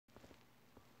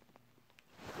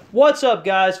What's up,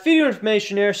 guys? Video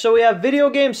information here. So we have video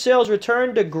game sales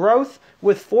return to growth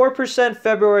with 4%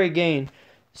 February gain.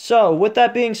 So with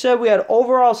that being said, we had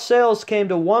overall sales came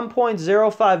to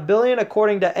 1.05 billion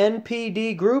according to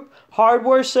NPD Group.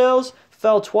 Hardware sales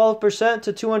fell 12%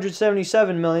 to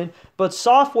 277 million, but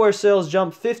software sales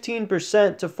jumped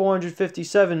 15% to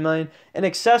 457 million, and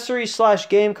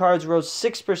accessories/game cards rose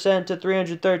 6% to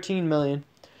 313 million.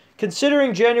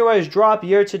 Considering January's drop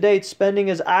year-to-date, spending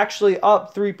is actually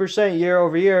up 3%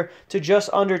 year-over-year to just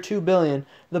under $2 billion.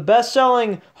 The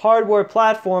best-selling hardware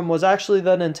platform was actually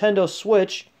the Nintendo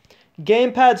Switch.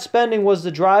 Gamepad spending was the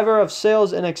driver of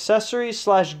sales in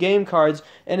accessories/game cards,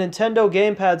 and Nintendo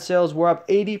Gamepad sales were up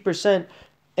 80%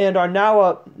 and are now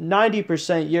up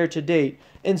 90% year-to-date.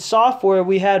 In software,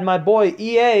 we had my boy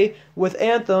EA with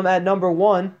Anthem at number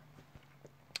 1.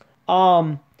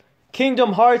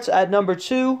 Kingdom Hearts at number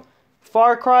 2.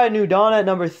 Far Cry New Dawn at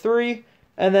number 3,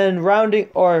 and then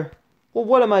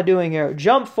what am I doing here?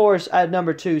 Jump Force at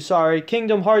number 2, sorry.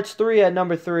 Kingdom Hearts 3 at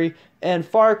number 3, and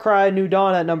Far Cry New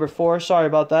Dawn at number 4, sorry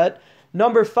about that.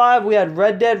 Number 5, we had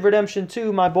Red Dead Redemption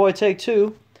 2, my boy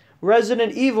Take-Two.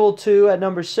 Resident Evil 2 at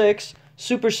number 6.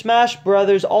 Super Smash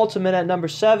Bros. Ultimate at number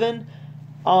 7.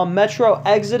 Metro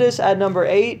Exodus at number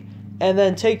 8, and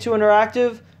then Take-Two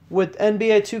Interactive with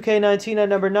NBA 2K19 at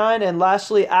number 9, and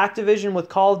lastly, Activision with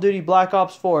Call of Duty Black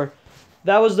Ops 4.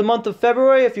 That was the month of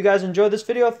February. If you guys enjoyed this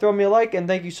video, throw me a like, and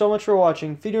thank you so much for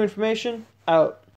watching. Video information, out.